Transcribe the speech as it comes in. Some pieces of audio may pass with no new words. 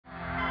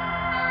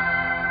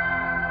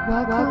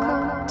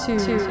Welcome to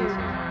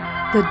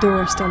the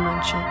Doris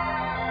dimension.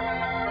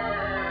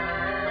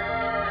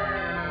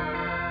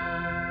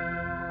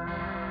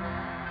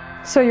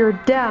 So you're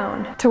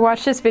down to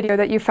watch this video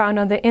that you found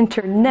on the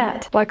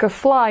internet, like a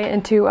fly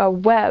into a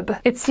web.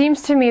 It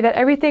seems to me that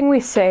everything we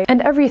say and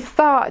every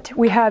thought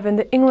we have in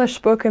the English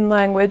spoken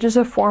language is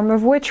a form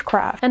of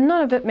witchcraft, and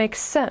none of it makes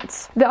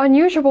sense. The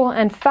unusual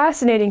and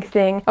fascinating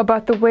thing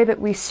about the way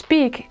that we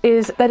speak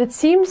is that it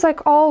seems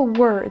like all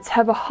words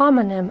have a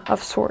homonym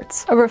of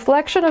sorts, a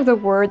reflection of the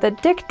word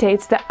that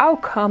dictates the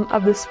outcome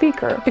of the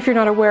speaker, if you're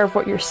not aware of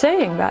what you're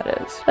saying, that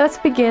is. Let's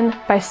begin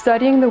by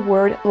studying the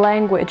word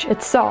language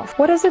itself.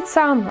 What does it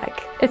sound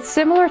like? It's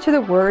similar to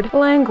the word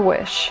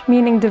languish,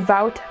 meaning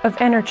devout of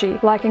energy,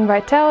 lacking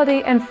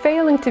vitality, and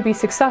failing to be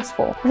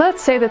successful.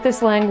 Let's say that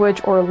this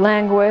language, or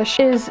languish,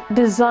 is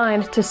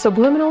designed to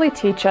subliminally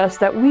teach us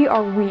that we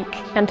are weak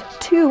and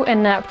too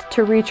inept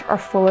to reach our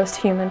fullest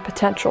human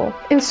potential.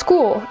 In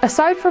school,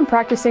 aside from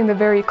practicing the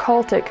very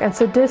cultic and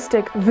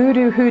sadistic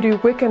voodoo hoodoo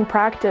Wiccan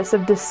practice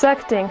of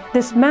dissecting,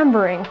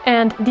 dismembering,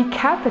 and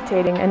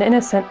decapitating an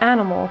innocent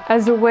animal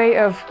as a way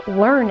of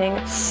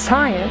learning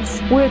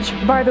science, which,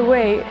 by the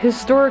way,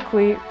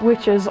 historically,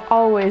 witches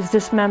always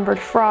dismembered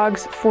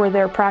frogs for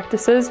their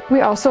practices,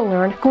 we also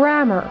learn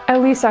grammar.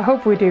 At least I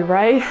hope we do,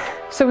 right?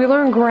 So we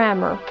learn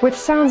grammar, which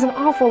sounds an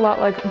awful lot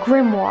like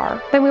grimoire.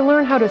 Then we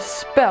learn how to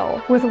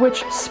spell, with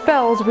which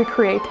spells we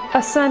create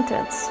a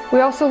sentence.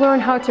 We also learn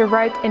how to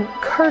write in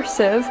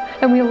cursive,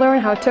 and we learn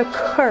how to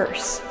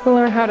curse. We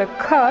learn how to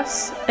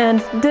cuss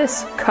and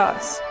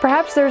discuss.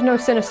 Perhaps there's no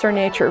sinister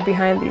nature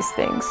behind these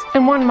things,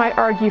 and one might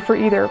argue for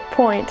either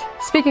point.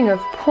 Speaking of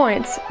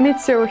points,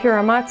 Mitsuo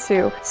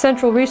Hiramatsu,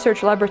 Central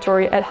Research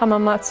Laboratory at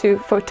Hamamatsu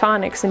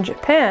Photonics in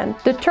Japan,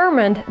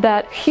 determined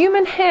that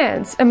human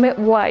hands emit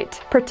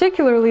light,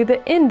 particularly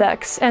the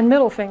index and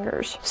middle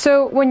fingers.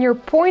 So when you're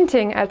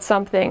pointing at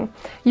something,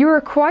 you are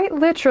quite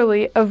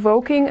literally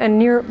evoking a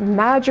near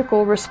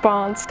magical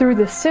response through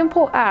the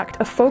simple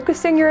act of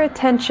focusing your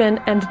attention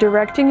and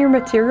directing your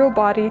material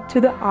body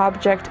to the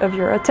object of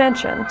your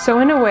attention. So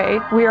in a way,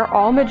 we are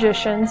all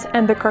magicians,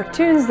 and the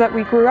cartoons that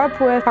we grew up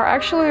with are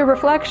actually a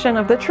reflection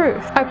of the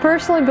truth. I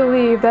personally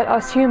believe that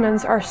us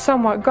humans are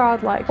somewhat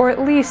godlike, or at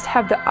least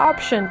have the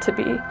option to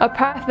be, a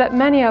path that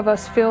many of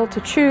us fail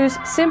to choose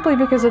simply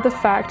because of the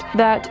fact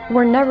that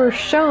we're never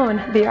shown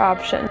the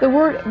option. The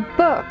word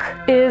book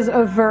is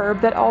a verb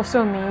that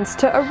also means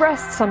to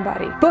arrest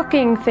somebody.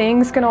 Booking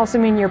things can also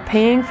mean you're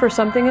paying for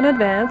something in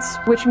advance,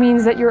 which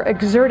means that you're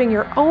exerting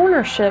your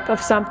ownership of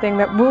something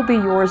that will be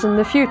yours in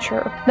the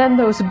future. Then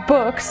those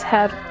books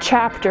have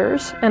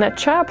chapters, and a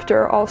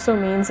chapter also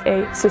means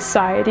a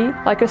society,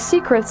 like a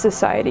secret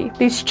society.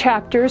 These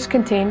chapters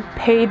contain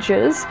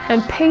pages,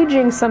 and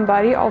paging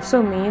somebody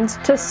also means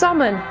to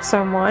summon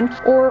someone,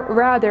 or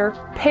rather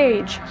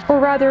page, or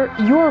rather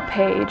your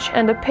page,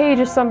 and a page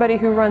is somebody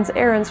who runs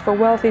errands for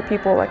wealthy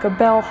people like a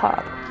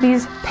bellhop.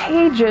 These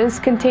pages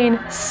contain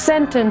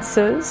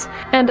sentences,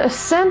 and a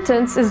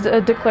sentence is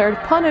a declared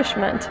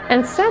punishment,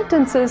 and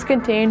sentences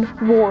contain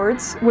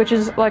wards, which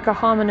is like a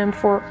homonym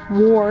for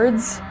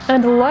wards,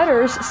 and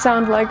letters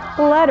sound like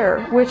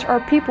letter, which are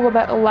people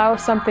that allow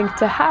something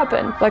to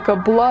happen, like a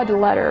blood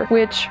letter,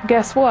 which,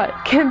 guess what,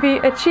 can be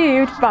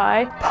achieved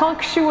by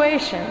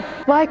punctuation.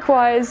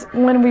 Likewise,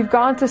 when we've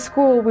gone to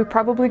school, we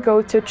probably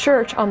go to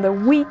church on the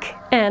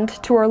weekend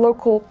to our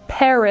local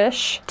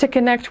parish to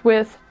connect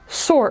with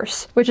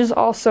Source, which is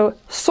also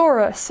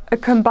Saurus, a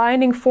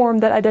combining form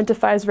that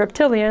identifies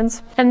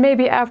reptilians, and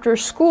maybe after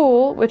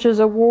school, which is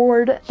a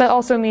word that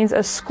also means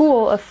a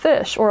school of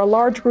fish or a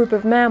large group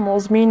of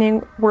mammals,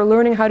 meaning we're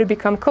learning how to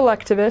become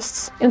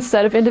collectivists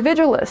instead of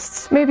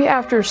individualists. Maybe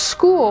after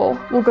school,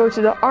 we'll go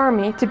to the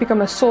army to become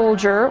a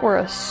soldier or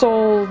a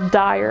soul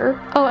dyer.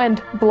 Oh,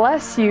 and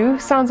bless you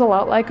sounds a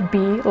lot like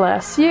be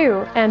less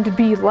you, and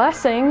be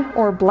lessing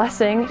or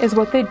blessing is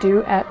what they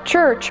do at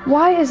church.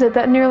 Why is it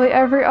that nearly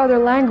every other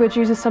language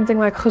uses something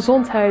like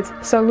gezondheid,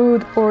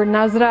 salud, or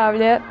na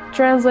zdravje,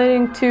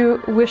 translating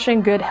to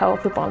wishing good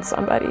health upon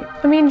somebody?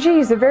 I mean,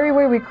 geez, the very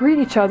way we greet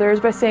each other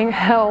is by saying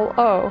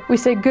hello. We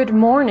say good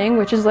morning,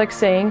 which is like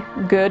saying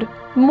good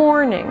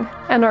morning.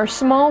 And our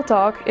small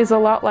talk is a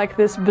lot like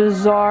this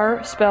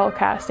bizarre spell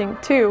casting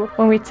too,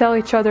 when we tell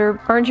each other,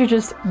 aren't you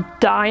just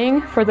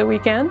dying for the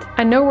weekend?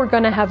 I know we're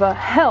gonna have a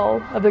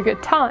hell of a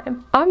good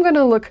time. I'm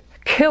gonna look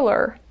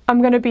killer.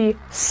 I'm gonna be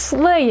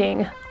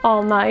slaying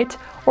all night.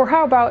 Or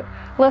how about,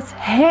 let's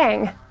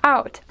hang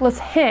out, let's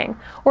hang,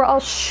 or I'll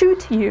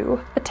shoot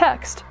you a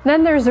text.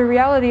 Then there's the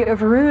reality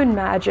of rune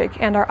magic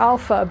and our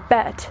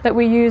alphabet that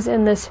we use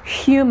in this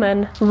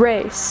human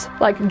race,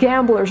 like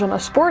gamblers on a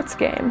sports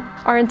game.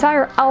 Our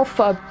entire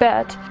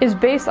alphabet is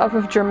based off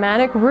of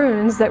Germanic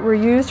runes that were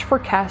used for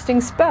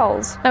casting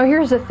spells. Now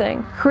here's the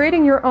thing,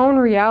 creating your own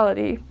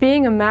reality,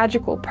 being a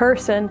magical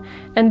person,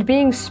 and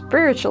being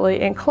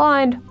spiritually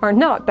inclined are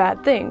not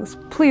bad things.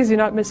 Please do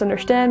not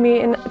misunderstand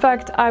me. In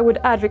fact, I would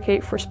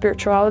advocate for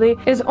spirituality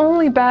is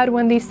only bad bad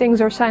when these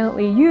things are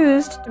silently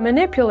used to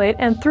manipulate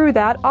and through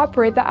that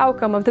operate the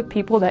outcome of the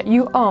people that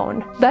you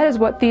own. That is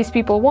what these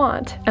people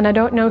want, and I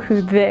don't know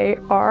who they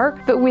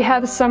are, but we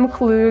have some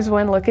clues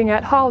when looking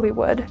at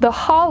Hollywood. The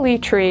holly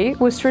tree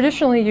was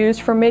traditionally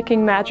used for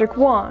making magic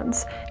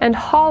wands, and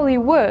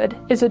Hollywood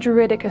is a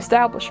druidic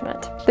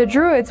establishment. The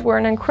Druids were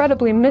an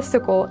incredibly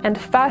mystical and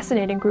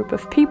fascinating group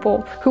of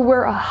people who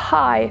were a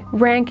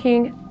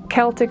high-ranking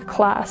Celtic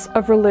class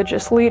of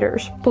religious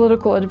leaders,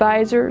 political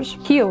advisors,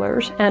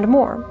 healers, and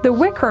more. The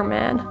Wicker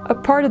Man, a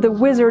part of the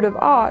Wizard of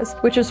Oz,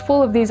 which is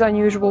full of these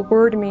unusual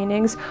word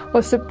meanings,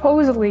 was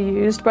supposedly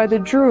used by the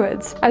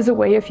Druids as a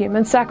way of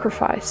human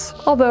sacrifice.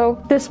 Although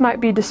this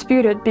might be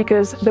disputed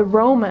because the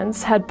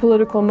Romans had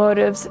political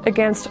motives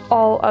against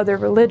all other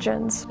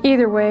religions.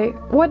 Either way,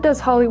 what does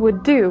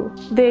Hollywood do?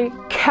 They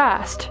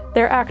cast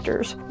their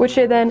actors, which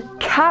they then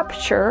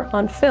capture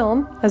on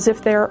film as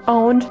if they are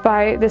owned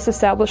by this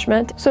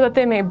establishment, so that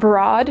they may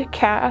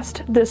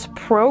broadcast this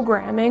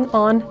programming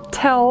on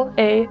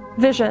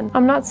television.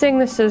 I'm not saying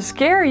this to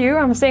scare you,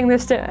 I'm saying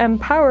this to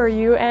empower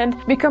you and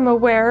become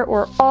aware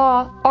or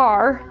awe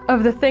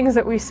of the things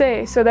that we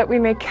say, so that we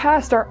may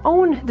cast our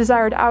own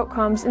desired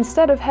outcomes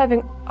instead of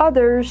having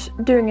others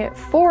doing it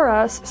for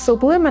us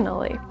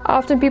subliminally.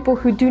 Often people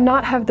who do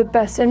not have the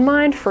best in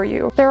mind for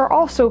you. There are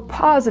also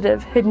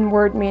positive hidden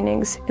word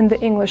meanings in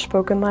the English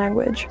spoken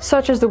language,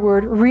 such as the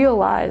word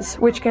realize,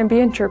 which can be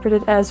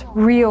interpreted as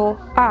real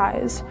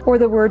eyes, or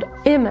the word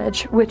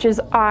image, which is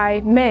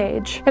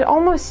I-mage. It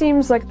almost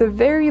seems like the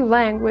very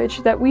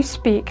language that we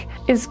speak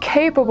is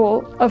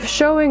capable of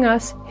showing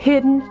us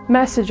hidden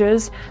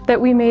messages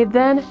that we may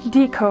then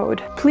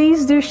decode.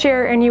 Please do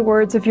share any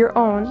words of your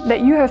own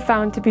that you have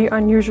found to be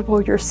unusual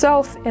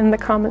yourself in the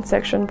comment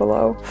section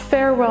below.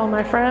 Farewell,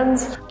 my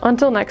friends.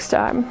 Until next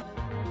time.